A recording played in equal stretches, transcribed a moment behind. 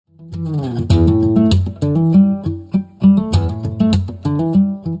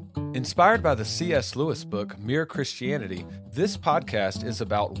Inspired by the C.S. Lewis book, Mere Christianity, this podcast is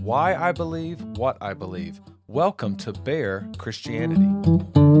about why I believe what I believe. Welcome to Bare Christianity.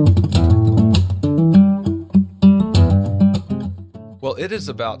 Well, it is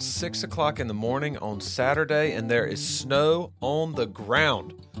about 6 o'clock in the morning on Saturday, and there is snow on the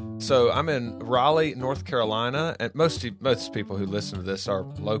ground. So I'm in Raleigh, North Carolina, and most people who listen to this are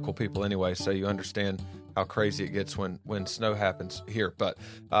local people anyway, so you understand how crazy it gets when snow happens here. But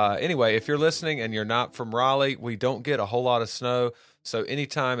anyway, if you're listening and you're not from Raleigh, we don't get a whole lot of snow. So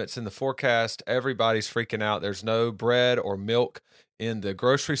anytime it's in the forecast, everybody's freaking out. There's no bread or milk in the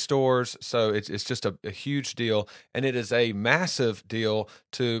grocery stores. So it's just a huge deal. And it is a massive deal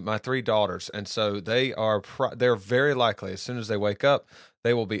to my three daughters. And so they're very likely, as soon as they wake up,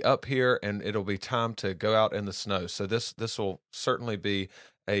 they will be up here and it'll be time to go out in the snow. So this will certainly be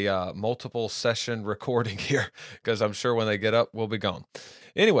a multiple session recording here, because I'm sure when they get up, we'll be gone.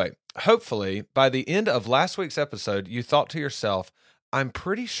 Anyway, hopefully by the end of last week's episode, you thought to yourself, I'm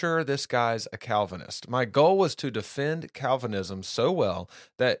pretty sure this guy's a Calvinist. My goal was to defend Calvinism so well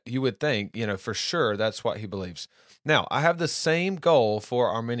that you would think, for sure that's what he believes. Now, I have the same goal for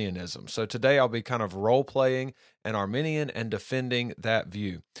Arminianism. So today I'll be kind of role-playing an Arminian and defending that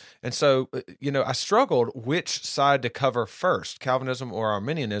view. And so, I struggled which side to cover first, Calvinism or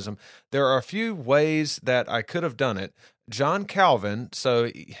Arminianism. There are a few ways that I could have done it. John Calvin, so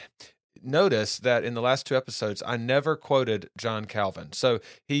notice that in the last two episodes, I never quoted John Calvin. So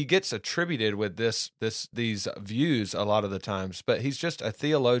he gets attributed with these views a lot of the times, but he's just a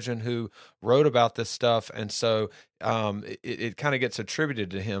theologian who wrote about this stuff, and so it kind of gets attributed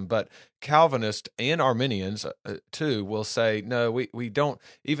to him. But Calvinists and Arminians too will say, no, we don't,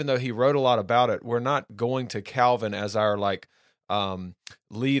 even though he wrote a lot about it, we're not going to Calvin as our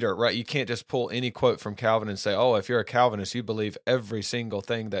leader, right? You can't just pull any quote from Calvin and say, oh, if you're a Calvinist, you believe every single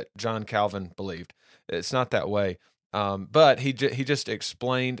thing that John Calvin believed. It's not that way. But he just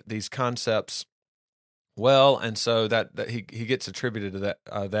explained these concepts well, and so that he gets attributed to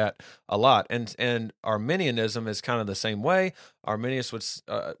that a lot. And Arminianism is kind of the same way. Arminius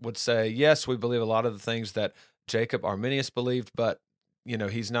would say, yes, we believe a lot of the things that Jacob Arminius believed, but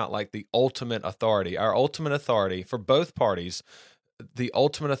he's not like the ultimate authority. Our ultimate authority for both parties, the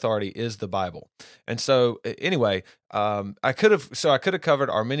ultimate authority is the Bible. And so anyway, I could have covered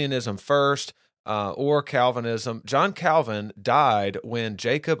Arminianism first, or Calvinism. John Calvin died when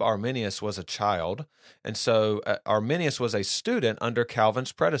Jacob Arminius was a child. And so Arminius was a student under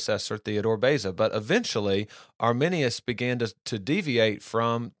Calvin's predecessor, Theodore Beza. But eventually, Arminius began to deviate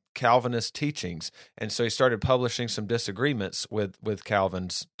from Calvinist teachings, and so he started publishing some disagreements with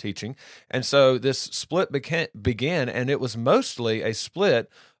Calvin's teaching, and so this split began, and it was mostly a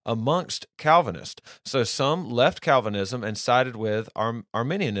split amongst Calvinists. So some left Calvinism and sided with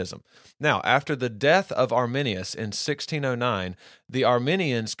Arminianism. Now, after the death of Arminius in 1609, the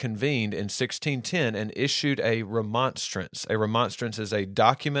Arminians convened in 1610 and issued a remonstrance. A remonstrance is a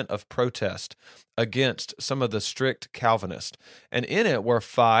document of protest against some of the strict Calvinists. And in it were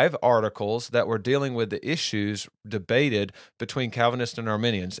 5 articles that were dealing with the issues debated between Calvinists and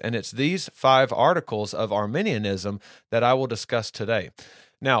Arminians. And it's these 5 articles of Arminianism that I will discuss today.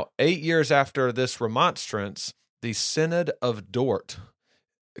 Now, 8 years after this remonstrance, the Synod of Dort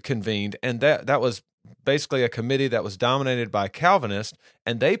convened, and that was basically a committee that was dominated by Calvinists,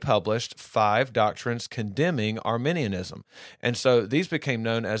 and they published 5 doctrines condemning Arminianism. And so these became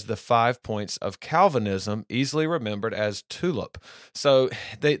known as the 5 points of Calvinism, easily remembered as TULIP. So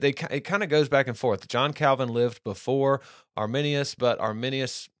it kind of goes back and forth. John Calvin lived before Arminius, but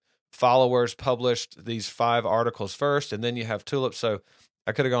Arminius followers published these 5 articles first, and then you have TULIP. So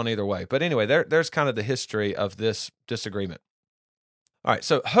I could have gone either way. But anyway, there's kind of the history of this disagreement. All right,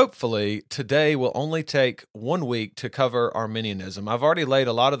 so hopefully today will only take 1 week to cover Arminianism. I've already laid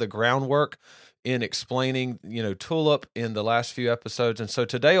a lot of the groundwork in explaining, TULIP in the last few episodes, and so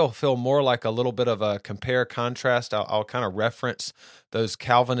today will feel more like a little bit of a compare-contrast. I'll kind of reference those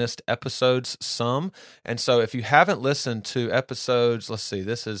Calvinist episodes some, and so if you haven't listened to episodes, let's see,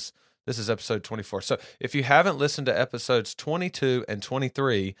 this is episode 24. So if you haven't listened to episodes 22 and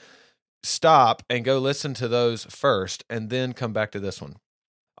 23, stop and go listen to those first and then come back to this one.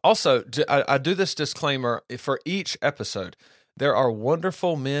 Also, I do this disclaimer for each episode. There are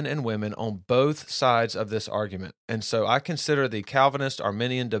wonderful men and women on both sides of this argument, and so I consider the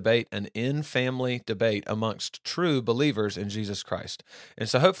Calvinist-Arminian debate an in-family debate amongst true believers in Jesus Christ. And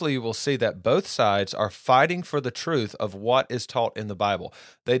so hopefully you will see that both sides are fighting for the truth of what is taught in the Bible.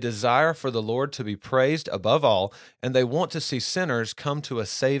 They desire for the Lord to be praised above all, and they want to see sinners come to a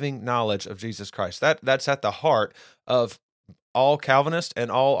saving knowledge of Jesus Christ. That's at the heart of all Calvinists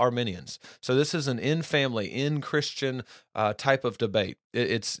and all Arminians. So this is an in-family, in-Christian type of debate.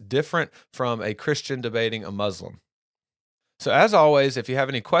 It's different from a Christian debating a Muslim. So as always, if you have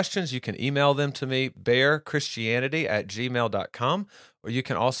any questions, you can email them to me, bearchristianity@gmail.com, or you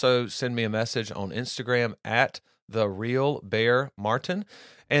can also send me a message on Instagram @TheRealBearMartin.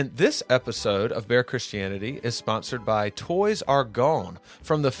 And this episode of Bear Christianity is sponsored by Toys R Gone.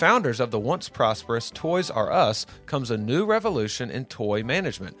 From the founders of the once prosperous Toys R Us comes a new revolution in toy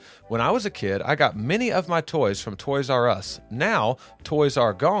management. When I was a kid, I got many of my toys from Toys R Us. Now, Toys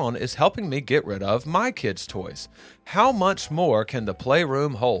R Gone is helping me get rid of my kids' toys. How much more can the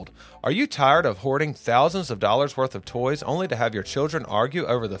playroom hold? Are you tired of hoarding thousands of dollars worth of toys only to have your children argue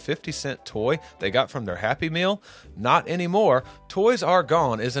over the 50-cent toy they got from their Happy Meal? Not anymore. Toys R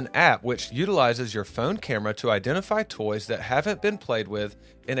Gone is an app which utilizes your phone camera to identify toys that haven't been played with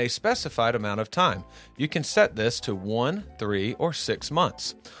in a specified amount of time. You can set this to 1, 3, or 6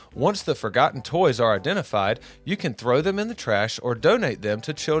 months. Once the forgotten toys are identified, you can throw them in the trash or donate them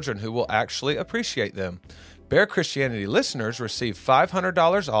to children who will actually appreciate them. Bear Christianity listeners receive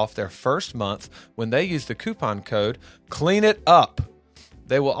 $500 off their first month when they use the coupon code CLEANITUP.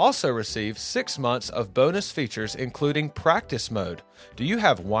 They will also receive 6 months of bonus features, including practice mode. Do you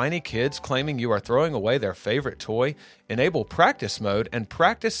have whiny kids claiming you are throwing away their favorite toy? Enable practice mode and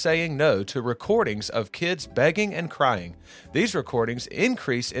practice saying no to recordings of kids begging and crying. These recordings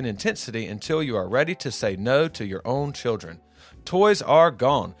increase in intensity until you are ready to say no to your own children. Toys R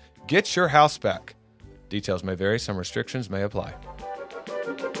Gone. Get your house back. Details may vary. Some restrictions may apply.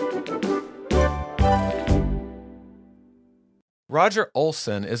 Roger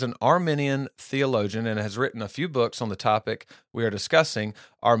Olson is an Arminian theologian and has written a few books on the topic we are discussing.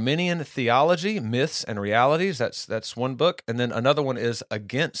 Arminian Theology, Myths and Realities, that's one book, and then another one is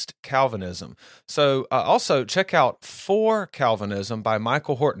Against Calvinism. So also check out For Calvinism by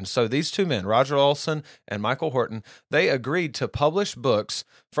Michael Horton. So these two men, Roger Olson and Michael Horton, they agreed to publish books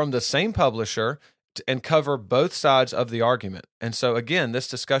from the same publisher and cover both sides of the argument. And so again, this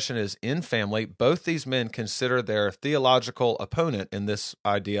discussion is in family. Both these men consider their theological opponent in this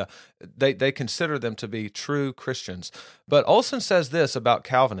idea. They consider them to be true Christians. But Olson says this about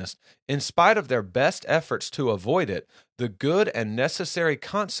Calvinists: in spite of their best efforts to avoid it, the good and necessary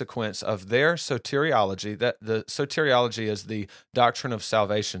consequence of their soteriology, that the soteriology is the doctrine of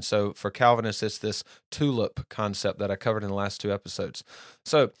salvation. So for Calvinists, it's this tulip concept that I covered in the last 2 episodes.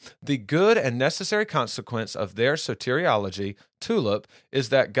 So the good and necessary consequence of their soteriology, tulip, is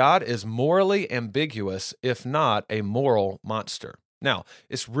that God is morally ambiguous, if not a moral monster. Now,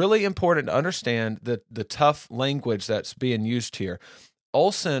 it's really important to understand the tough language that's being used here.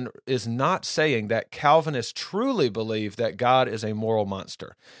 Olson is not saying that Calvinists truly believe that God is a moral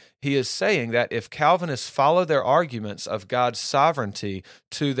monster. He is saying that if Calvinists follow their arguments of God's sovereignty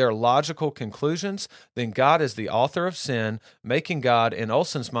to their logical conclusions, then God is the author of sin, making God, in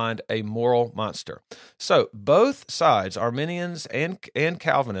Olson's mind, a moral monster. So both sides, Arminians and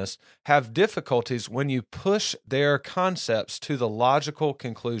Calvinists, have difficulties when you push their concepts to the logical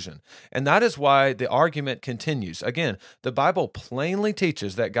conclusion. And that is why the argument continues. Again, the Bible plainly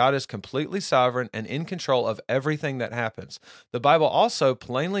teaches that God is completely sovereign and in control of everything that happens. The Bible also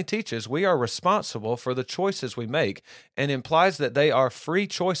plainly teaches we are responsible for the choices we make and implies that they are free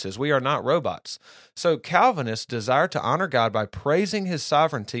choices. We are not robots. So Calvinists desire to honor God by praising his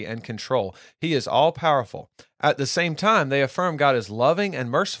sovereignty and control. He is all-powerful. At the same time, they affirm God is loving and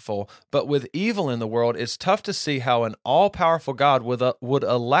merciful, but with evil in the world, it's tough to see how an all-powerful God would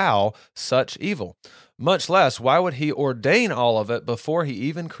allow such evil. Much less, why would he ordain all of it before he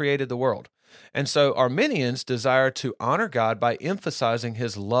even created the world? And so Arminians desire to honor God by emphasizing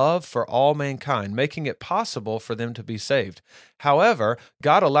his love for all mankind, making it possible for them to be saved. However,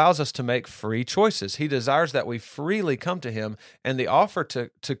 God allows us to make free choices. He desires that we freely come to him, and the offer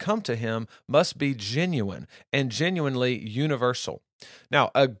to come to him must be genuine and genuinely universal.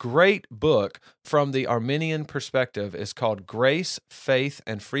 Now, a great book from the Arminian perspective is called Grace, Faith,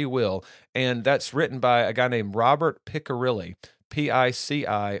 and Free Will, and that's written by a guy named Robert Piccirilli.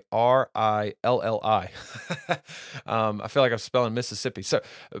 Picilli. I feel like I'm spelling Mississippi. So,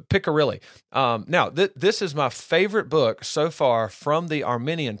 Piccirilli. Now, this is my favorite book so far from the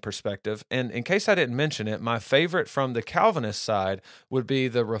Arminian perspective. And in case I didn't mention it, my favorite from the Calvinist side would be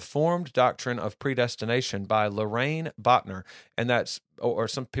The Reformed Doctrine of Predestination by Loraine Boettner. And that's, or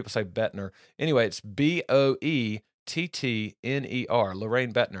some people say Bettner. Anyway, it's Boettner,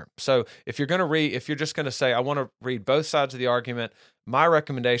 Loraine Boettner. So if you're just going to say, I want to read both sides of the argument, my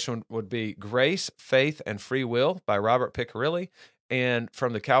recommendation would be Grace, Faith, and Free Will by Robert Piccirilli, and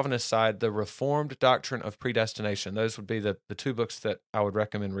from the Calvinist side, the Reformed doctrine of predestination. Those would be the two books that I would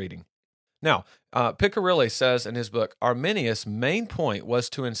recommend reading. Now, Piccirilli says in his book, Arminius' main point was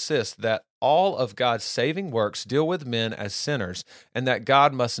to insist that all of God's saving works deal with men as sinners, and that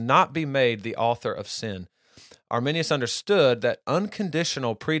God must not be made the author of sin. Arminius understood that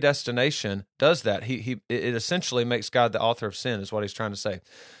unconditional predestination does that. It essentially makes God the author of sin, is what he's trying to say.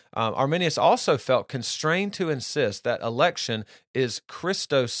 Arminius also felt constrained to insist that election is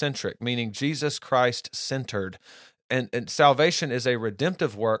Christocentric, meaning Jesus Christ-centered. And salvation is a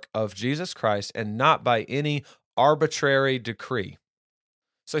redemptive work of Jesus Christ and not by any arbitrary decree.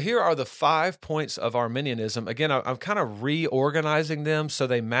 So here are the 5 points of Arminianism. Again, I'm kind of reorganizing them so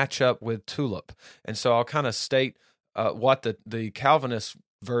they match up with Tulip. And so I'll kind of state what the Calvinist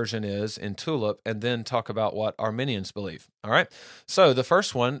version is in Tulip and then talk about what Arminians believe. All right? So the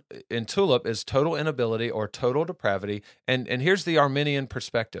first one in Tulip is total inability or total depravity. And here's the Arminian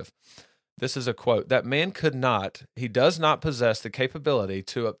perspective. This is a quote, that man he does not possess the capability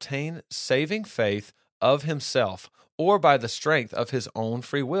to obtain saving faith of himself or by the strength of his own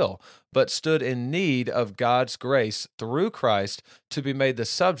free will, but stood in need of God's grace through Christ to be made the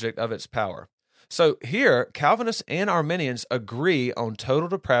subject of its power. So here, Calvinists and Arminians agree on total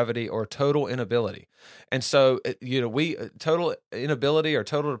depravity or total inability. And so, total inability or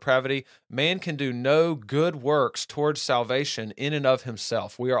total depravity, man can do no good works towards salvation in and of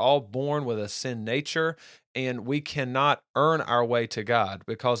himself. We are all born with a sin nature, and we cannot earn our way to God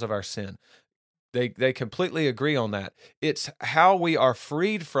because of our sin. They completely agree on that. It's how we are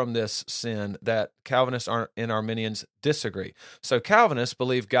freed from this sin that Calvinists and Arminians disagree. So Calvinists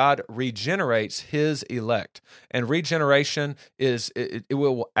believe God regenerates his elect, and regeneration it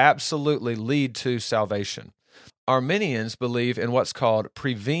will absolutely lead to salvation. Arminians believe in what's called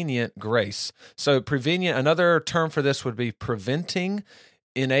prevenient grace. So prevenient, another term for this would be preventing,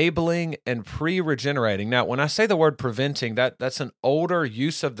 enabling, and pre-regenerating. Now, when I say the word preventing, that's an older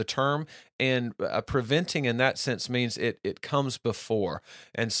use of the term, and preventing in that sense means it comes before.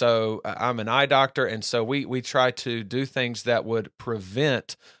 And so I'm an eye doctor, and so we try to do things that would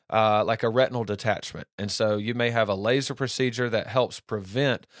prevent like a retinal detachment. And so you may have a laser procedure that helps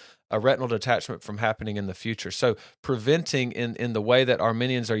prevent a retinal detachment from happening in the future. So preventing in the way that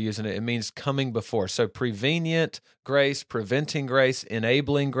Arminians are using it, it means coming before. So prevenient grace, preventing grace,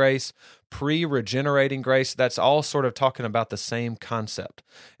 enabling grace, pre-regenerating grace, that's all sort of talking about the same concept.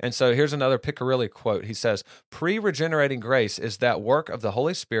 And so here's another Piccirilli quote. He says, pre-regenerating grace is that work of the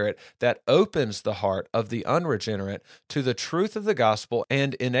Holy Spirit that opens the heart of the unregenerate to the truth of the gospel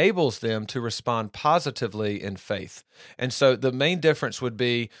and enables them to respond positively in faith. And so the main difference would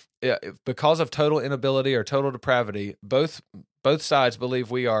be, because of total inability or total depravity, both sides believe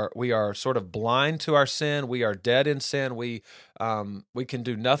we are sort of blind to our sin. We are dead in sin. We can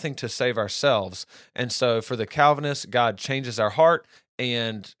do nothing to save ourselves. And so for the Calvinists, God changes our heart,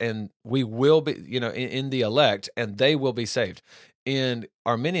 and we will be, in the elect, and they will be saved. In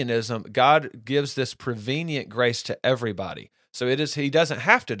Arminianism, God gives this prevenient grace to everybody. So he doesn't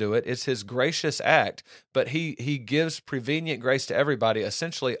have to do it. It's his gracious act, but he gives prevenient grace to everybody,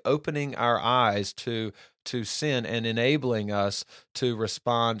 essentially opening our eyes to sin and enabling us to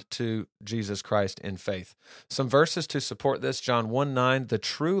respond to Jesus Christ in faith. Some verses to support this: John 1:9, the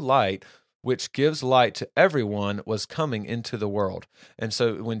true light, which gives light to everyone, was coming into the world. And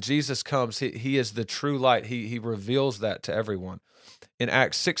so when Jesus comes, he is the true light. He reveals that to everyone. In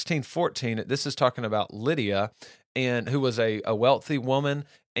Acts 16:14, this is talking about Lydia, and who was a wealthy woman,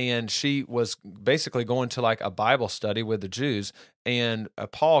 and she was basically going to like a Bible study with the Jews, and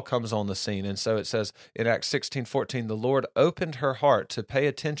Paul comes on the scene. And so it says in Acts 16:14, the Lord opened her heart to pay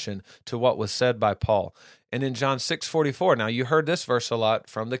attention to what was said by Paul. And in John 6:44, now you heard this verse a lot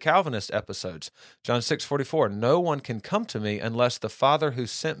from the Calvinist episodes. John 6:44, no one can come to me unless the Father who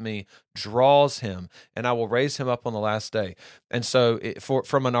sent me draws him, and I will raise him up on the last day. And so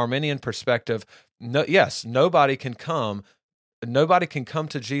from an Arminian perspective, nobody can come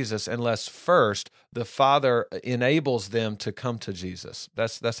to Jesus unless first the Father enables them to come to Jesus.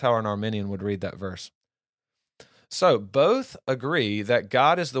 That's how an Arminian would read that verse. So both agree that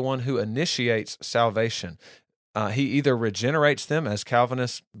God is the one who initiates salvation. He either regenerates them, as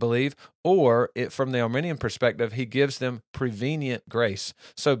Calvinists believe, or from the Arminian perspective, he gives them prevenient grace.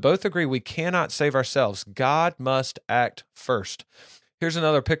 So both agree we cannot save ourselves. God must act first. Here's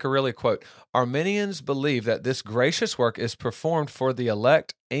another Piccirilli quote. Arminians believe that this gracious work is performed for the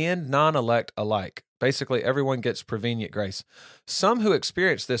elect and non-elect alike. Basically, everyone gets prevenient grace. Some who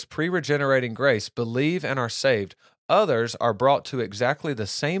experience this pre-regenerating grace believe and are saved. Others are brought to exactly the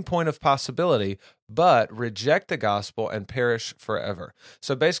same point of possibility, but reject the gospel and perish forever.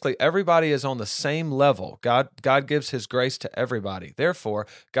 So basically, everybody is on the same level. God gives his grace to everybody. Therefore,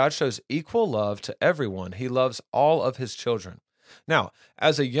 God shows equal love to everyone. He loves all of his children. Now,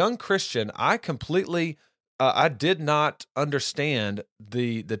 as a young Christian, I did not understand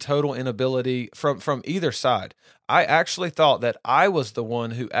the total inability from either side. I actually thought that I was the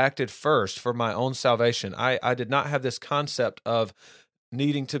one who acted first for my own salvation. I did not have this concept of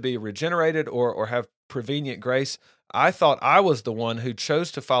needing to be regenerated or have prevenient grace. I thought I was the one who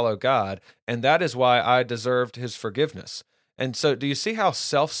chose to follow God, and that is why I deserved his forgiveness. And so do you see how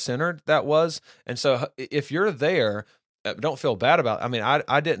self-centered that was? And so if you're there, don't feel bad about it. I mean,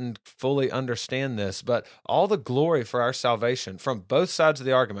 I didn't fully understand this, but all the glory for our salvation from both sides of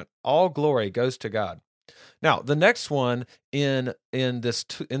the argument, all glory goes to God. Now, the next one in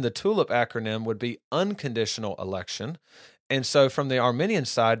the TULIP acronym would be unconditional election. And so from the Arminian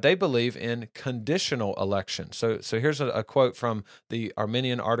side, they believe in conditional election. So here's a quote from the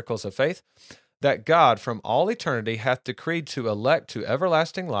Arminian Articles of Faith, that God from all eternity hath decreed to elect to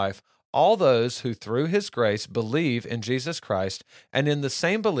everlasting life all those who through his grace believe in Jesus Christ, and in the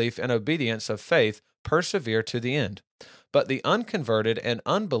same belief and obedience of faith persevere to the end. But the unconverted and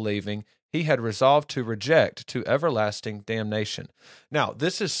unbelieving he had resolved to reject to everlasting damnation. Now,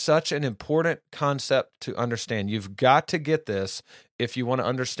 this is such an important concept to understand. You've got to get this if you want to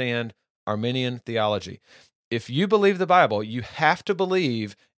understand Arminian theology. If you believe the Bible, you have to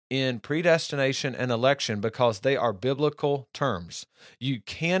believe in predestination and election because they are biblical terms. You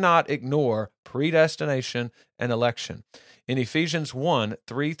cannot ignore predestination and election. In Ephesians 1,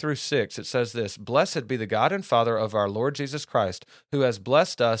 3-6, it says this, Blessed be the God and Father of our Lord Jesus Christ, who has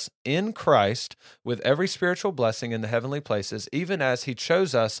blessed us in Christ with every spiritual blessing in the heavenly places, even as he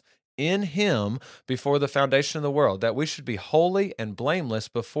chose us in him before the foundation of the world, that we should be holy and blameless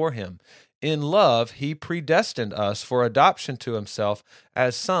before him. In love, he predestined us for adoption to himself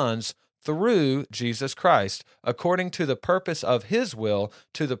as sons through Jesus Christ, according to the purpose of his will,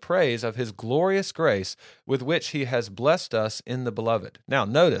 to the praise of his glorious grace, with which he has blessed us in the beloved. Now,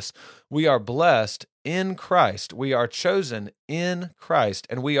 notice, we are blessed in Christ. We are chosen in Christ,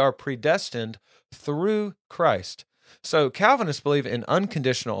 and we are predestined through Christ. So Calvinists believe in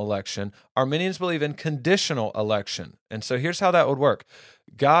unconditional election. Arminians believe in conditional election. And so here's how that would work.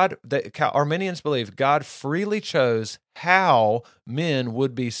 Arminians believe God freely chose how men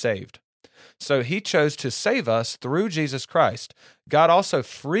would be saved. So he chose to save us through Jesus Christ. God also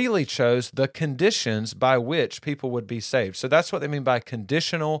freely chose the conditions by which people would be saved. So that's what they mean by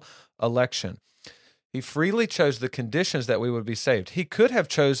conditional election. He freely chose the conditions that we would be saved.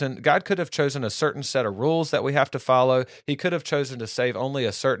 God could have chosen a certain set of rules that we have to follow. He could have chosen to save only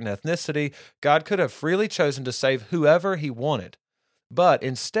a certain ethnicity. God could have freely chosen to save whoever he wanted. But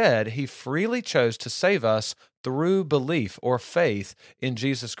instead, he freely chose to save us through belief or faith in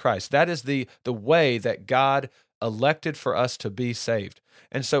Jesus Christ. That is the way that God elected for us to be saved.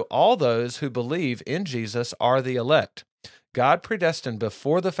 And so all those who believe in Jesus are the elect. God predestined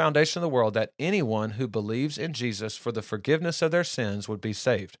before the foundation of the world that anyone who believes in Jesus for the forgiveness of their sins would be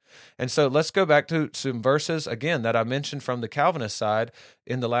saved. And so let's go back to some verses, again, that I mentioned from the Calvinist side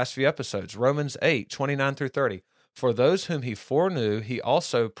in the last few episodes. Romans 8, 29-30. For those whom he foreknew, he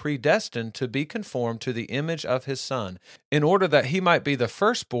also predestined to be conformed to the image of his Son, in order that he might be the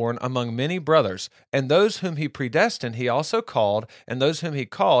firstborn among many brothers. And those whom he predestined, he also called, and those whom he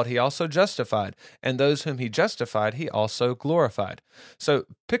called, he also justified, and those whom he justified, he also glorified. So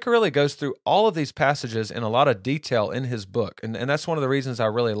Piccirilli goes through all of these passages in a lot of detail in his book, and that's one of the reasons I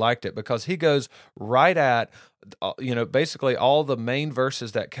really liked it, because he goes right at basically all the main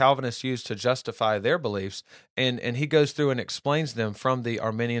verses that Calvinists use to justify their beliefs, and he goes through and explains them from the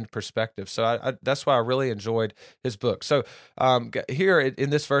Arminian perspective. So that's why I really enjoyed his book. So here in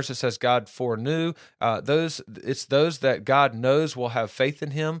this verse it says God foreknew. Those that God knows will have faith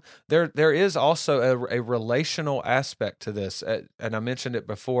in him. There is also a relational aspect to this, and I mentioned it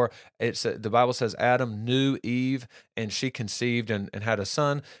before. The Bible says Adam knew Eve, and she conceived and had a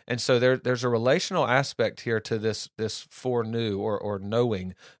son, and so there's a relational aspect here to this foreknew or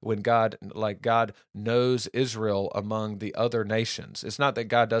knowing, when God knows Israel among the other nations. It's not that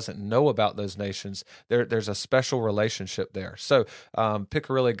God doesn't know about those nations. There's a special relationship there. So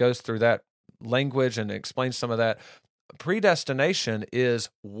Piccirilli goes through that language and explains some of that. Predestination is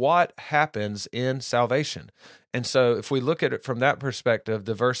what happens in salvation. And so if we look at it from that perspective,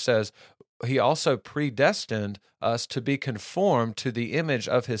 the verse says, he also predestined us to be conformed to the image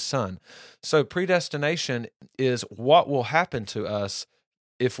of his Son. So predestination is what will happen to us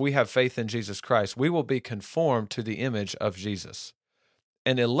if we have faith in Jesus Christ. We will be conformed to the image of Jesus.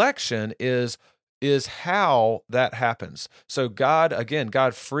 And election is is how that happens. So God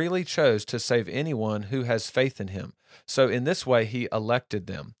freely chose to save anyone who has faith in him. So in this way, he elected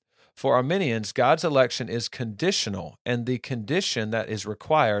them. For Arminians, God's election is conditional, and the condition that is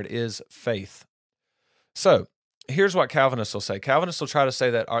required is faith. So here's what Calvinists will say. Calvinists will try to say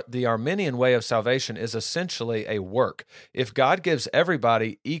that the Arminian way of salvation is essentially a work. If God gives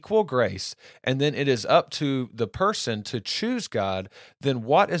everybody equal grace, and then it is up to the person to choose God, then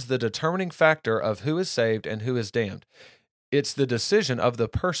what is the determining factor of who is saved and who is damned? It's the decision of the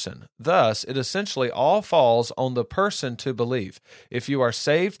person. Thus, it essentially all falls on the person to believe. If you are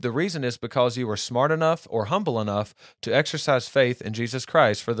saved, the reason is because you were smart enough or humble enough to exercise faith in Jesus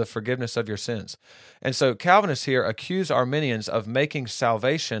Christ for the forgiveness of your sins. And so Calvinists here accuse Arminians of making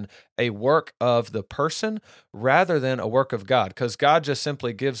salvation a work of the person rather than a work of God, because God just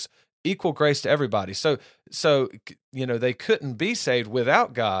simply gives equal grace to everybody. So they couldn't be saved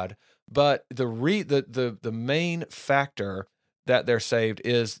without God. But the main factor that they're saved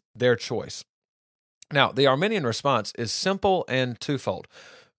is their choice. Now, the Arminian response is simple and twofold.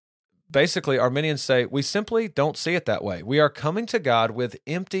 Basically, Arminians say, we simply don't see it that way. We are coming to God with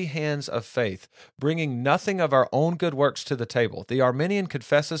empty hands of faith, bringing nothing of our own good works to the table. The Arminian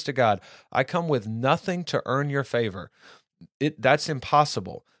confesses to God, I come with nothing to earn your favor. That's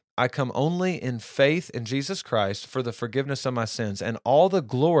impossible. I come only in faith in Jesus Christ for the forgiveness of my sins, and all the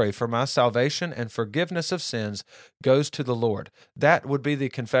glory for my salvation and forgiveness of sins goes to the Lord. That would be the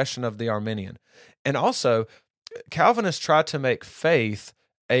confession of the Arminian. And also, Calvinists try to make faith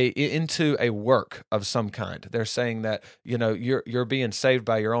into a work of some kind. They're saying that you're being saved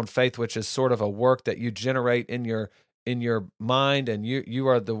by your own faith, which is sort of a work that you generate in your mind, and you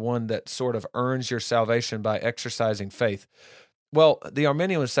are the one that sort of earns your salvation by exercising faith. Well, the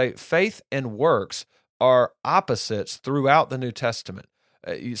Arminian would say faith and works are opposites throughout the New Testament.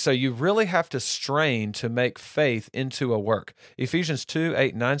 So you really have to strain to make faith into a work. Ephesians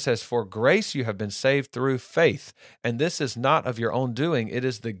 2:8-9 says, For grace you have been saved through faith, and this is not of your own doing. It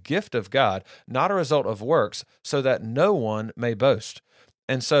is the gift of God, not a result of works, so that no one may boast.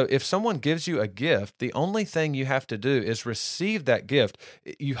 And so if someone gives you a gift, the only thing you have to do is receive that gift.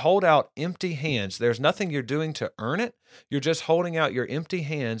 You hold out empty hands. There's nothing you're doing to earn it. You're just holding out your empty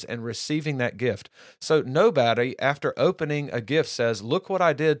hands and receiving that gift. So nobody, after opening a gift, says, look what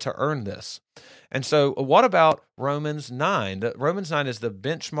I did to earn this. And so what about Romans 9? Romans 9 is the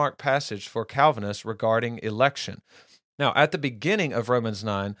benchmark passage for Calvinists regarding election. Now, at the beginning of Romans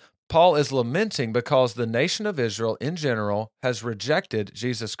 9, Paul is lamenting because the nation of Israel in general has rejected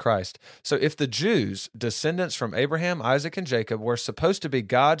Jesus Christ. So if the Jews, descendants from Abraham, Isaac, and Jacob, were supposed to be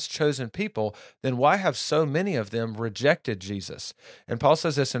God's chosen people, then why have so many of them rejected Jesus? And Paul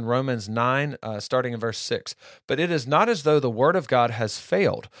says this in Romans 9, starting in verse 6. But it is not as though the word of God has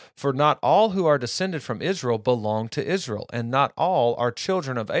failed, for not all who are descended from Israel belong to Israel, and not all are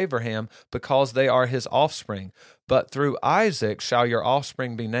children of Abraham because they are his offspring. But through Isaac shall your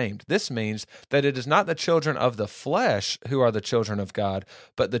offspring be named. This means that it is not the children of the flesh who are the children of God,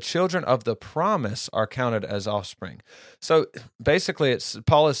 but the children of the promise are counted as offspring. So basically,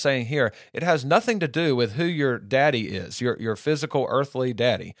 Paul is saying here, it has nothing to do with who your daddy is, your physical earthly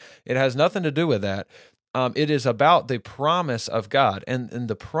daddy. It has nothing to do with that. It is about the promise of God, and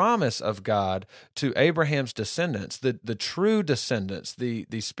the promise of God to Abraham's descendants, the true descendants,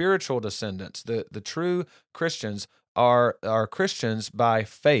 the spiritual descendants, the true Christians are Christians by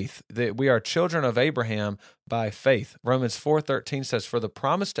faith. We are children of Abraham by faith. Romans 4:13 says, For the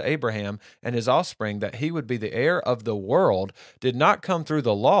promise to Abraham and his offspring that he would be the heir of the world did not come through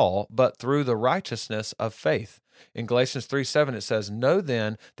the law, but through the righteousness of faith. In Galatians 3:7 it says, Know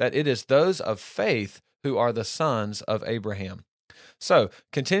then that it is those of faith who are the sons of Abraham. So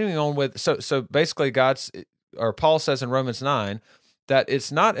continuing on with, so basically Paul says in Romans 9 that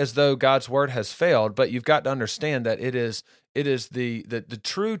it's not as though God's word has failed, but you've got to understand that it is the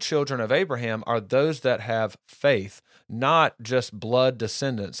true children of Abraham are those that have faith, not just blood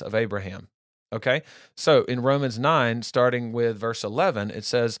descendants of Abraham. Okay, so in Romans 9, starting with verse 11, it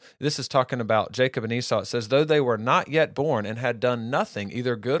says, this is talking about Jacob and Esau. It says, though they were not yet born and had done nothing,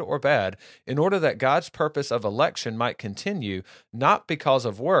 either good or bad, in order that God's purpose of election might continue, not because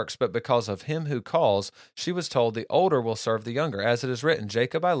of works, but because of him who calls, she was told, the older will serve the younger. As it is written,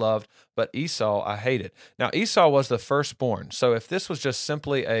 Jacob I loved, but Esau I hated. Now, Esau was the firstborn. So if this was just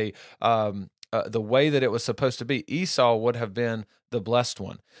simply the way that it was supposed to be, Esau would have been the blessed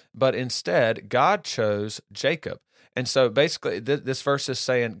one. But instead, God chose Jacob. And so basically, this verse is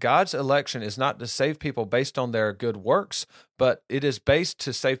saying God's election is not to save people based on their good works, but it is based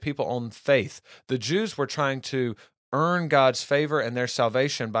to save people on faith. The Jews were trying to earn God's favor and their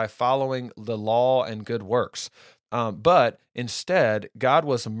salvation by following the law and good works. But instead, God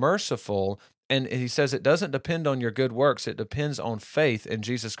was merciful. And he says it doesn't depend on your good works. It depends on faith in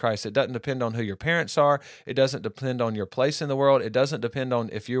Jesus Christ. It doesn't depend on who your parents are. It doesn't depend on your place in the world. It doesn't depend on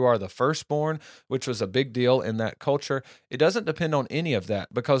if you are the firstborn, which was a big deal in that culture. It doesn't depend on any of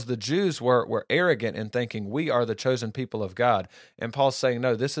that, because the Jews were arrogant in thinking we are the chosen people of God. And Paul's saying,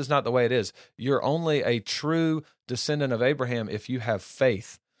 no, this is not the way it is. You're only a true descendant of Abraham if you have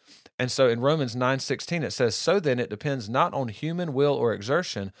faith. And so in Romans 9:16, it says, so then it depends not on human will or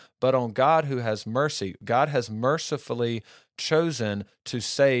exertion, but on God who has mercy. God has mercifully chosen to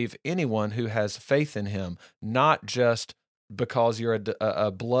save anyone who has faith in him, not just because you're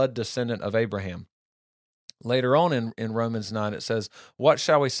a blood descendant of Abraham. Later on in Romans 9, it says, what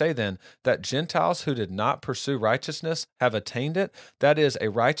shall we say then? That Gentiles who did not pursue righteousness have attained it? That is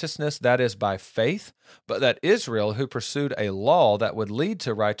a righteousness that is by faith. But that Israel, who pursued a law that would lead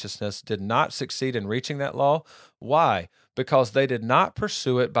to righteousness, did not succeed in reaching that law. Why? Because they did not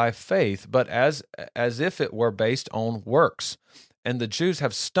pursue it by faith, but as if it were based on works. And the Jews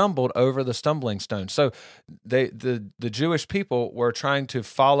have stumbled over the stumbling stone. So the Jewish people were trying to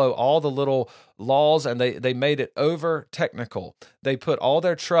follow all the little laws, and they made it over technical. They put all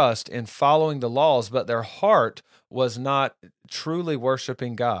their trust in following the laws, but their heart was not truly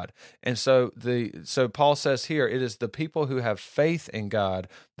worshiping God. And so Paul says here, it is the people who have faith in God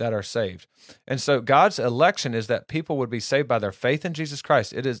that are saved. And so God's election is that people would be saved by their faith in Jesus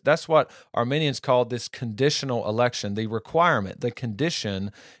Christ. That's what Arminians call this conditional election. The requirement, the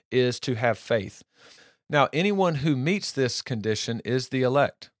condition is to have faith. Now, anyone who meets this condition is the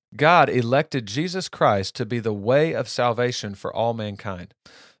elect. God elected Jesus Christ to be the way of salvation for all mankind.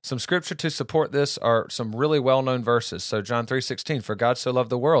 Some scripture to support this are some really well-known verses. So John 3:16, for God so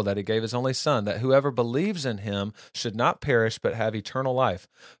loved the world that he gave his only son, that whoever believes in him should not perish but have eternal life.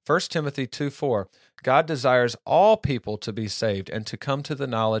 1 Timothy 2:4, God desires all people to be saved and to come to the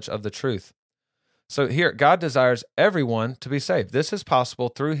knowledge of the truth. So here, God desires everyone to be saved. This is possible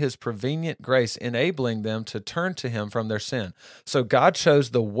through his prevenient grace, enabling them to turn to him from their sin. So God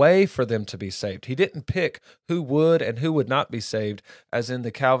chose the way for them to be saved. He didn't pick who would and who would not be saved, as in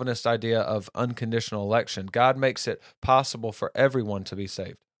the Calvinist idea of unconditional election. God makes it possible for everyone to be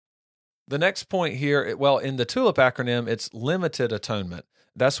saved. The next point here, well, in the TULIP acronym, it's limited atonement.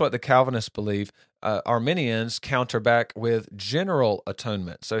 That's what the Calvinists believe. Arminians counter back with general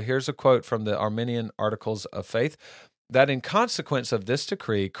atonement. So here's a quote from the Arminian Articles of Faith, that in consequence of this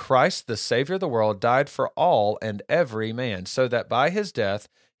decree, Christ, the Savior of the world, died for all and every man, so that by his death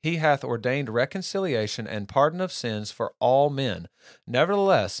he hath ordained reconciliation and pardon of sins for all men,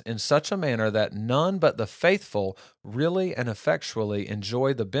 nevertheless in such a manner that none but the faithful really and effectually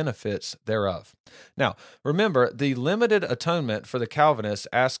enjoy the benefits thereof. Now, remember, the limited atonement for the Calvinists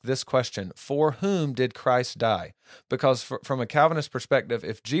ask this question, for whom did Christ die? Because from a Calvinist perspective,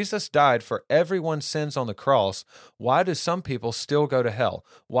 if Jesus died for everyone's sins on the cross, why do some people still go to hell?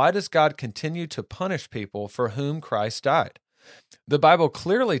 Why does God continue to punish people for whom Christ died? The Bible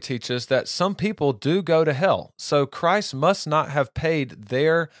clearly teaches that some people do go to hell, so Christ must not have paid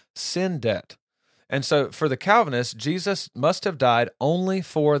their sin debt. And so for the Calvinists, Jesus must have died only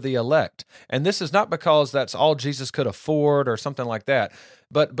for the elect. And this is not because that's all Jesus could afford or something like that,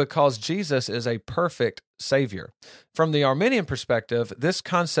 but because Jesus is a perfect Savior. From the Arminian perspective, this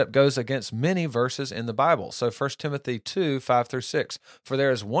concept goes against many verses in the Bible. So 1 Timothy 2:5-6, for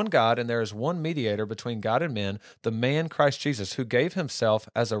there is one God and there is one mediator between God and men, the man Christ Jesus, who gave himself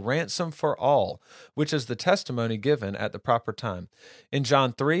as a ransom for all, which is the testimony given at the proper time. In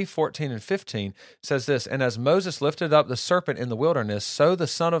John 3:14-15 says this, and as Moses lifted up the serpent in the wilderness, so the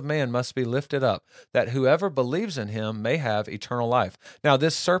Son of Man must be lifted up, that whoever believes in him may have eternal life. Now,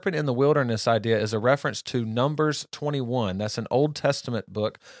 this serpent in the wilderness idea is a reference to Numbers 21. That's an Old Testament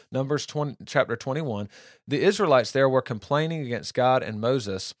book, Numbers chapter 21. The Israelites there were complaining against God and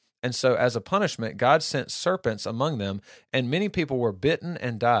Moses, and so as a punishment, God sent serpents among them, and many people were bitten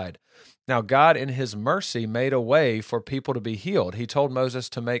and died. Now, God, in his mercy, made a way for people to be healed. He told Moses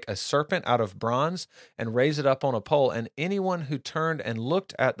to make a serpent out of bronze and raise it up on a pole, and anyone who turned and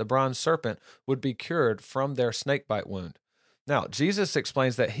looked at the bronze serpent would be cured from their snakebite wound. Now, Jesus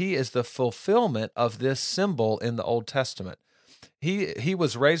explains that he is the fulfillment of this symbol in the Old Testament. He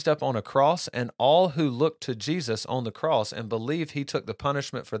was raised up on a cross, and all who look to Jesus on the cross and believe he took the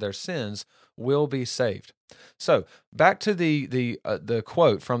punishment for their sins will be saved. So back to the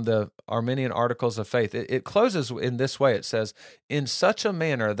quote from the Arminian Articles of Faith. It closes in this way. It says, "In such a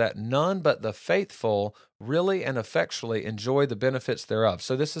manner that none but the faithful really and effectually enjoy the benefits thereof."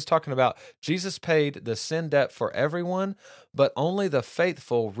 So this is talking about Jesus paid the sin debt for everyone, but only the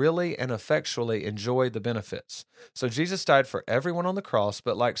faithful really and effectually enjoy the benefits. So Jesus died for everyone on the cross,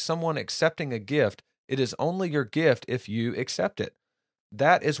 but like someone accepting a gift, it is only your gift if you accept it.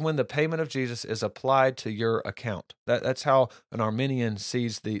 That is when the payment of Jesus is applied to your account. That's how an Arminian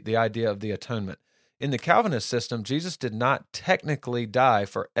sees the idea of the atonement. In the Calvinist system, Jesus did not technically die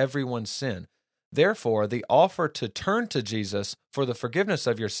for everyone's sin. Therefore, the offer to turn to Jesus for the forgiveness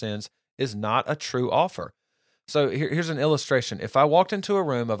of your sins is not a true offer. So here's an illustration. If I walked into a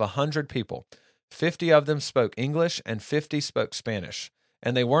room of 100 people, 50 of them spoke English and 50 spoke Spanish,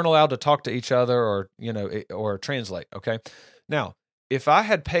 and they weren't allowed to talk to each other or translate, okay? Now, if I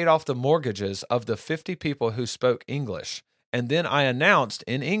had paid off the mortgages of the 50 people who spoke English, and then I announced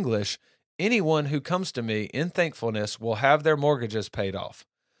in English, anyone who comes to me in thankfulness will have their mortgages paid off.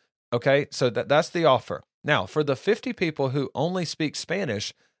 Okay, so that's the offer. Now, for the 50 people who only speak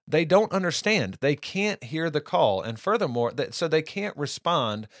Spanish, they don't understand. They can't hear the call. And furthermore, so they can't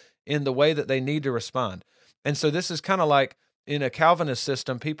respond in the way that they need to respond. And so this is kind of like in a Calvinist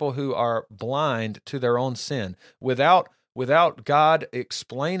system, people who are blind to their own sin. Without God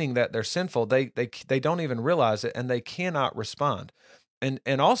explaining that they're sinful, they don't even realize it, and they cannot respond.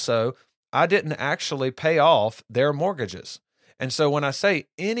 And also, I didn't actually pay off their mortgages. And so when I say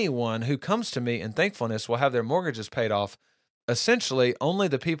anyone who comes to me in thankfulness will have their mortgages paid off, essentially only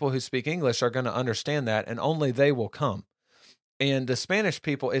the people who speak English are going to understand that, and only they will come. And the Spanish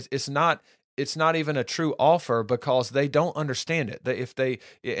people, it's not even a true offer because they don't understand it.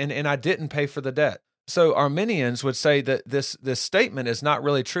 And I didn't pay for the debt. So Arminians would say that this statement is not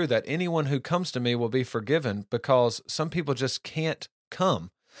really true, that anyone who comes to me will be forgiven, because some people just can't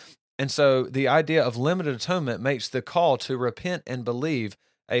come. And so the idea of limited atonement makes the call to repent and believe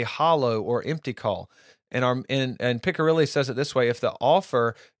a hollow or empty call. And Picarilli says it this way: if the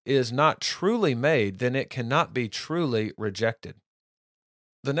offer is not truly made, then it cannot be truly rejected.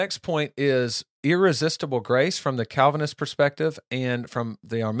 The next point is irresistible grace from the Calvinist perspective, and from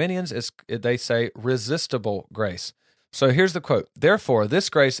the Arminians, they say resistible grace. So here's the quote: "Therefore,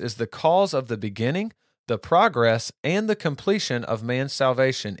 this grace is the cause of the beginning, the progress, and the completion of man's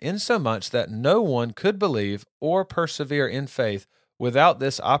salvation, insomuch that no one could believe or persevere in faith without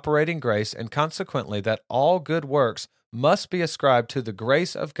this operating grace, and consequently that all good works must be ascribed to the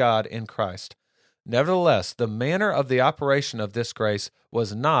grace of God in Christ. Nevertheless, the manner of the operation of this grace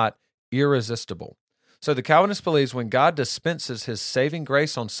was not irresistible." So the Calvinist believes when God dispenses his saving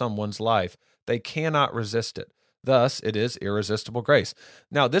grace on someone's life, they cannot resist it. Thus, it is irresistible grace.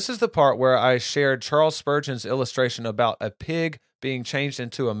 Now, this is the part where I shared Charles Spurgeon's illustration about a pig being changed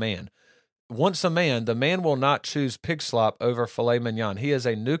into a man. Once a man, the man will not choose pig slop over filet mignon. He is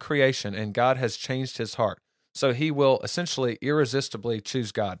a new creation, and God has changed his heart. So he will essentially irresistibly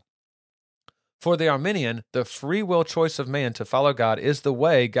choose God. For the Arminian, the free will choice of man to follow God is the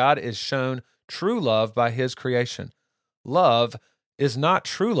way God is shown true love by his creation. Love is not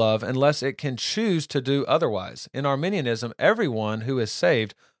true love unless it can choose to do otherwise. In Arminianism, everyone who is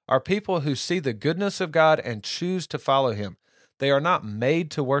saved are people who see the goodness of God and choose to follow him. They are not made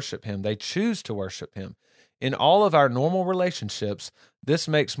to worship him. They choose to worship him. In all of our normal relationships, this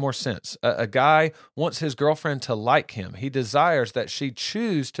makes more sense. A guy wants his girlfriend to like him. He desires that she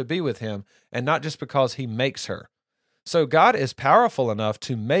choose to be with him, and not just because he makes her. So God is powerful enough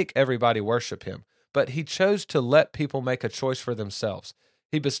to make everybody worship him, but he chose to let people make a choice for themselves.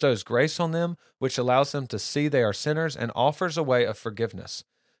 He bestows grace on them, which allows them to see they are sinners, and offers a way of forgiveness.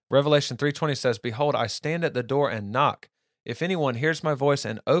 Revelation 3:20 says, "Behold, I stand at the door and knock. If anyone hears my voice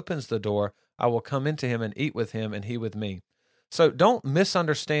and opens the door, I will come into him and eat with him and he with me." So don't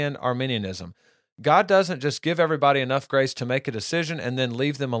misunderstand Arminianism. God doesn't just give everybody enough grace to make a decision and then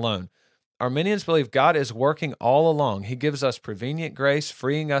leave them alone. Arminians believe God is working all along. He gives us prevenient grace,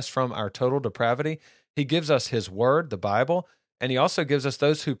 freeing us from our total depravity. He gives us his word, the Bible, and he also gives us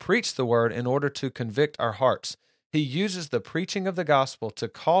those who preach the word in order to convict our hearts. He uses the preaching of the gospel to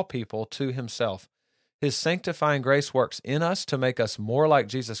call people to himself. His sanctifying grace works in us to make us more like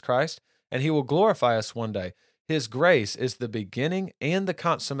Jesus Christ, and he will glorify us one day. His grace is the beginning and the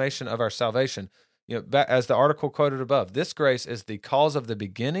consummation of our salvation. As the article quoted above, this grace is the cause of the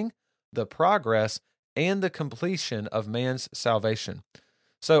beginning, the progress, and the completion of man's salvation.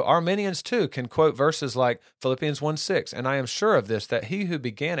 So Arminians too can quote verses like Philippians 1:6, and I am sure of this, that he who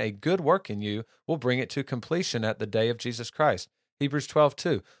began a good work in you will bring it to completion at the day of Jesus Christ. Hebrews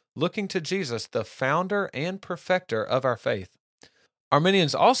 12:2, looking to Jesus, the founder and perfecter of our faith.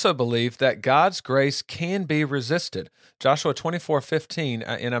 Arminians also believe that God's grace can be resisted. Joshua 24:15,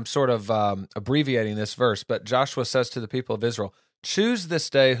 and I'm sort of abbreviating this verse, but Joshua says to the people of Israel, choose this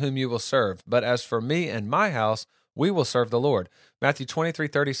day whom you will serve, but as for me and my house, we will serve the Lord. Matthew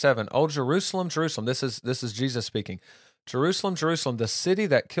 23:37, O Jerusalem, Jerusalem, this is Jesus speaking. Jerusalem, Jerusalem, the city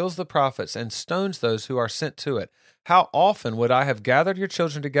that kills the prophets and stones those who are sent to it. How often would I have gathered your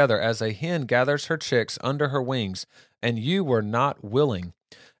children together as a hen gathers her chicks under her wings, and you were not willing.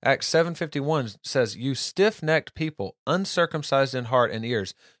 Acts 7:51 says, you stiff-necked people, uncircumcised in heart and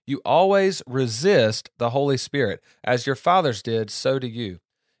ears, you always resist the Holy Spirit. As your fathers did, so do you.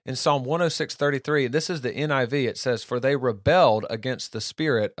 In Psalm 106:33, this is the NIV, it says, for they rebelled against the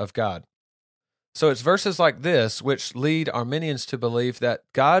Spirit of God. So it's verses like this which lead Arminians to believe that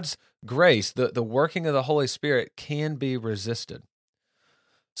God's grace, the working of the Holy Spirit, can be resisted.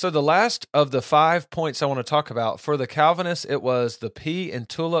 So the last of the 5 points I want to talk about, for the Calvinists, it was the pea and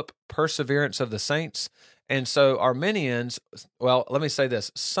tulip perseverance of the saints. And so Arminians, well, let me say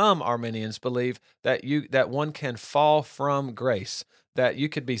this, some Arminians believe that one can fall from grace, that you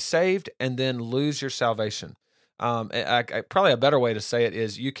could be saved and then lose your salvation. Probably a better way to say it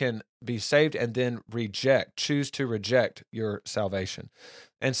is you can be saved and then choose to reject your salvation.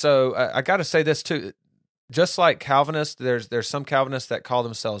 And so I got to say this too, just like Calvinists, there's some Calvinists that call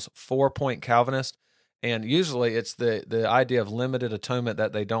themselves 4-point Calvinists, and usually it's the idea of limited atonement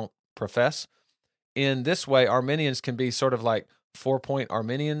that they don't profess. In this way, Arminians can be sort of like 4-point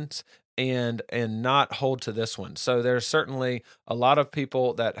Arminians and not hold to this one. So there's certainly a lot of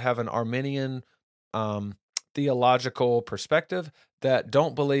people that have an Arminian theological perspective that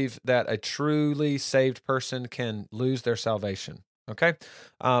don't believe that a truly saved person can lose their salvation. Okay,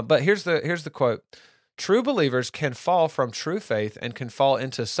 but here's the quote: true believers can fall from true faith and can fall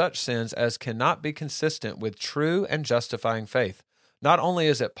into such sins as cannot be consistent with true and justifying faith. Not only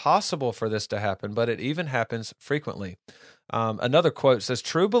is it possible for this to happen, but it even happens frequently. Another quote says,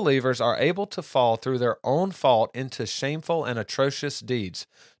 true believers are able to fall through their own fault into shameful and atrocious deeds,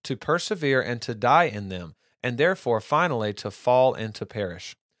 to persevere and to die in them, and therefore finally to fall and to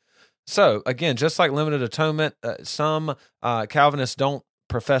perish. So again, just like limited atonement, some Calvinists don't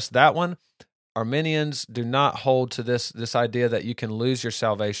profess that one. Arminians do not hold to this idea that you can lose your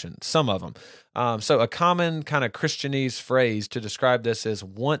salvation, some of them. So a common kind of Christianese phrase to describe this is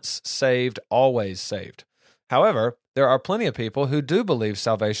once saved, always saved. However, there are plenty of people who do believe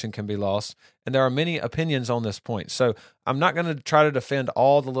salvation can be lost, and there are many opinions on this point. So I'm not going to try to defend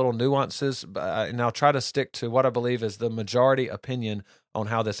all the little nuances, and I'll try to stick to what I believe is the majority opinion on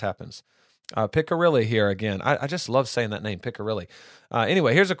how this happens. Piccirilli here again. I just love saying that name, Piccirilli.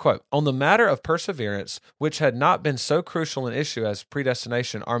 Anyway, here's a quote. On the matter of perseverance, which had not been so crucial an issue as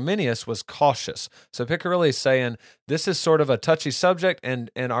predestination, Arminius was cautious. So Piccirilli is saying this is sort of a touchy subject, and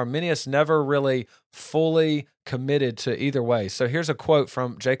Arminius never really fully committed to either way. So here's a quote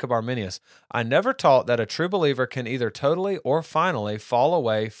from Jacob Arminius. I never taught that a true believer can either totally or finally fall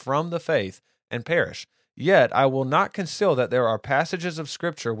away from the faith and perish. Yet I will not conceal that there are passages of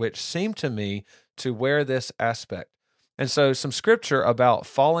Scripture which seem to me to wear this aspect. And so some Scripture about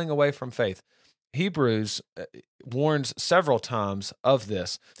falling away from faith. Hebrews warns several times of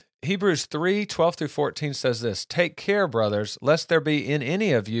this. Hebrews 3:12-14 says this, take care, brothers, lest there be in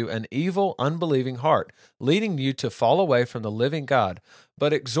any of you an evil, unbelieving heart, leading you to fall away from the living God.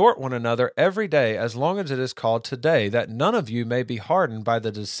 But exhort one another every day, as long as it is called today, that none of you may be hardened by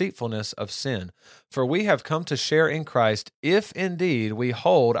the deceitfulness of sin. For we have come to share in Christ, if indeed we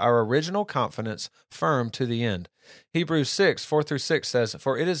hold our original confidence firm to the end. Hebrews 6:4-6 says,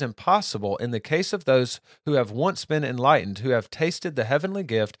 for it is impossible in the case of those who have once been enlightened, who have tasted the heavenly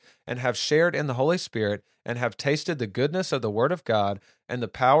gift, and have shared in the Holy Spirit, and have tasted the goodness of the Word of God, and the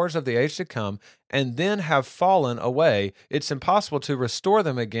powers of the age to come, and then have fallen away, it's impossible to restore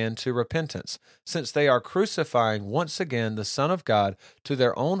them again to repentance, since they are crucifying once again the Son of God to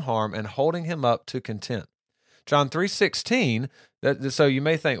their own harm and holding him up to contempt. John 3:16, so you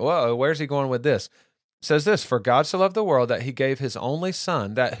may think, whoa, where's he going with this? Says this, for God so loved the world that he gave his only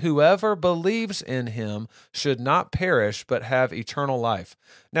Son, that whoever believes in him should not perish but have eternal life.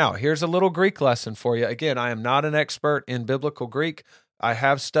 Now, here's a little Greek lesson for you. Again, I am not an expert in biblical Greek. I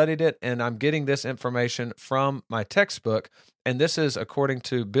have studied it, and I'm getting this information from my textbook, and this is according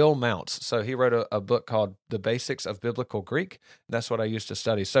to Bill Mounts. So he wrote a book called The Basics of Biblical Greek, and that's what I used to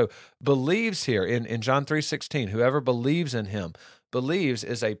study. So believes here in John 3:16, whoever believes in him. believes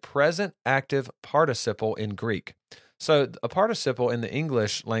is a present active participle in Greek. So a participle in the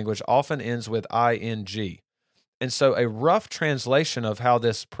English language often ends with ing. And so a rough translation of how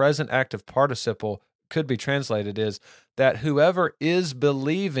this present active participle could be translated is that whoever is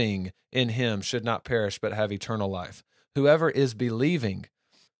believing in him should not perish but have eternal life. Whoever is believing.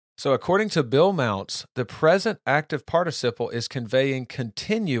 So according to Bill Mounts, the present active participle is conveying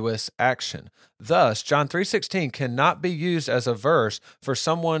continuous action. Thus, John 3:16 cannot be used as a verse for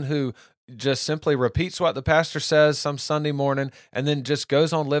someone who just simply repeats what the pastor says some Sunday morning and then just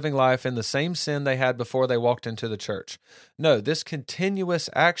goes on living life in the same sin they had before they walked into the church. No, this continuous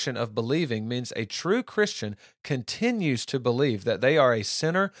action of believing means a true Christian continues to believe that they are a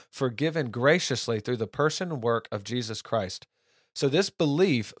sinner forgiven graciously through the person and work of Jesus Christ. So this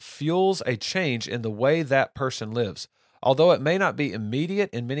belief fuels a change in the way that person lives. Although it may not be immediate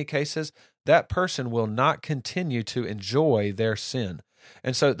in many cases, that person will not continue to enjoy their sin.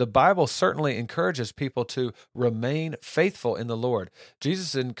 And so the Bible certainly encourages people to remain faithful in the Lord.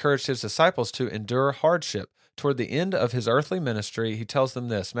 Jesus encouraged his disciples to endure hardship. Toward the end of his earthly ministry, he tells them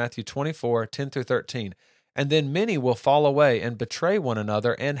this, Matthew 24:10-13, "And then many will fall away and betray one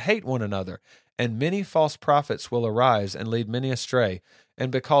another and hate one another. And many false prophets will arise and lead many astray.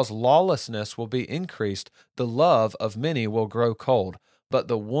 And because lawlessness will be increased, the love of many will grow cold. But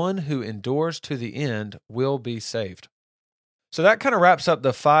the one who endures to the end will be saved." So that kind of wraps up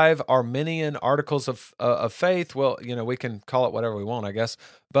the 5 Arminian articles of faith. Well, we can call it whatever we want, I guess.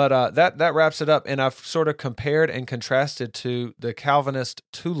 But that wraps it up. And I've sort of compared and contrasted to the Calvinist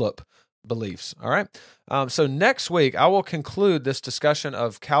tulip beliefs. All right. So next week, I will conclude this discussion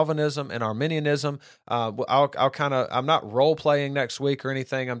of Calvinism and Arminianism. I'm not role playing next week or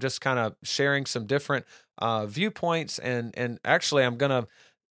anything. I'm just kind of sharing some different viewpoints. And actually, I'm going to,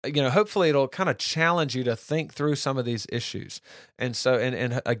 hopefully it'll kind of challenge you to think through some of these issues. And so,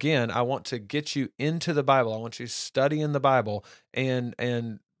 and again, I want to get you into the Bible. I want you studying the Bible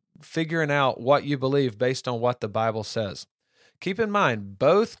and figuring out what you believe based on what the Bible says. Keep in mind,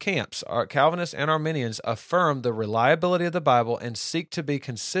 both camps, Calvinists and Arminians, affirm the reliability of the Bible and seek to be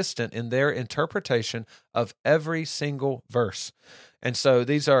consistent in their interpretation of every single verse. And so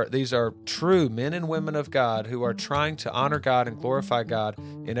these are true men and women of God who are trying to honor God and glorify God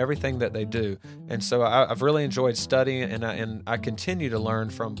in everything that they do. And so I've really enjoyed studying, and I continue to learn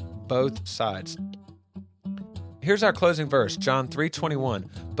from both sides. Here's our closing verse, John 3:21.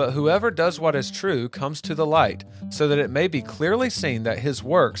 "But whoever does what is true comes to the light, so that it may be clearly seen that his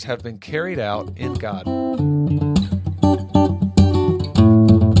works have been carried out in God."